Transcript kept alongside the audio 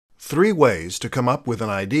3 ways to come up with an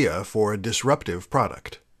idea for a disruptive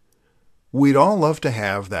product. We'd all love to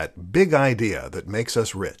have that big idea that makes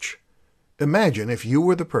us rich. Imagine if you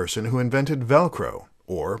were the person who invented Velcro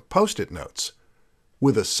or Post-it notes.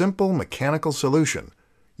 With a simple mechanical solution,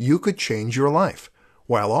 you could change your life,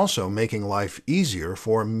 while also making life easier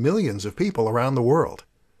for millions of people around the world.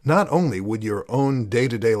 Not only would your own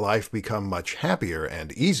day-to-day life become much happier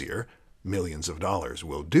and easier, millions of dollars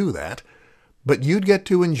will do that, but you'd get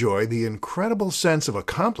to enjoy the incredible sense of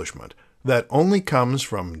accomplishment that only comes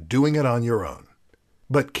from doing it on your own.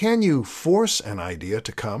 But can you force an idea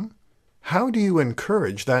to come? How do you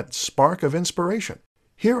encourage that spark of inspiration?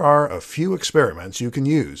 Here are a few experiments you can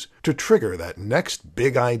use to trigger that next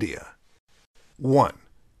big idea. 1.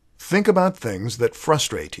 Think about things that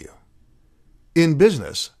frustrate you. In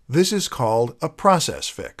business, this is called a process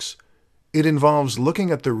fix. It involves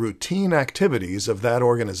looking at the routine activities of that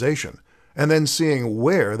organization and then seeing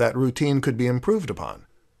where that routine could be improved upon.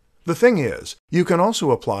 The thing is, you can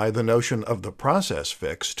also apply the notion of the process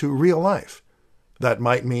fix to real life. That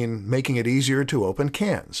might mean making it easier to open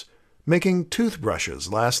cans, making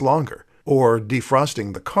toothbrushes last longer, or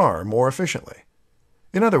defrosting the car more efficiently.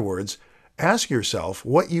 In other words, ask yourself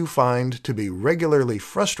what you find to be regularly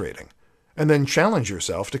frustrating, and then challenge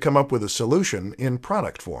yourself to come up with a solution in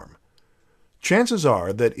product form. Chances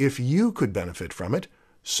are that if you could benefit from it,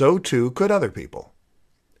 so too could other people.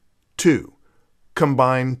 2.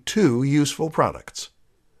 Combine 2 useful products.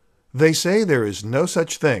 They say there is no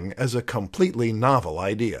such thing as a completely novel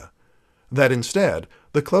idea. That instead,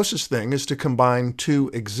 the closest thing is to combine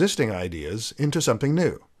 2 existing ideas into something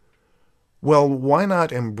new. Well, why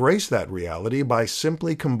not embrace that reality by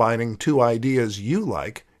simply combining 2 ideas you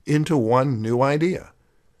like into one new idea?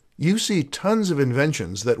 You see tons of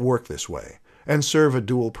inventions that work this way and serve a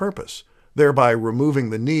dual purpose, thereby removing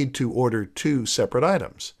the need to order 2 separate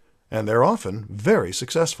items, and they're often very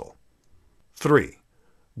successful. 3.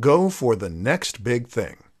 Go for the next big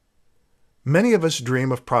thing. Many of us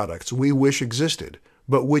dream of products we wish existed,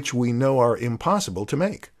 but which we know are impossible to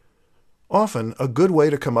make. Often, a good way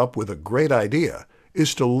to come up with a great idea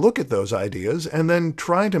is to look at those ideas and then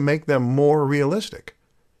try to make them more realistic.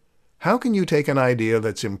 How can you take an idea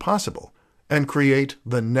that's impossible and create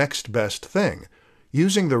the next best thing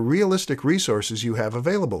using the realistic resources you have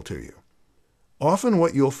available to you? Often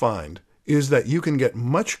what you'll find is that you can get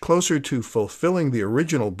much closer to fulfilling the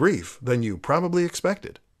original brief than you probably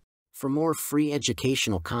expected. For more free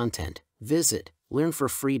educational content, visit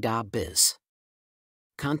learnforfree.biz.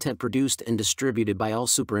 Content produced and distributed by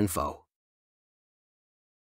AllSuperInfo.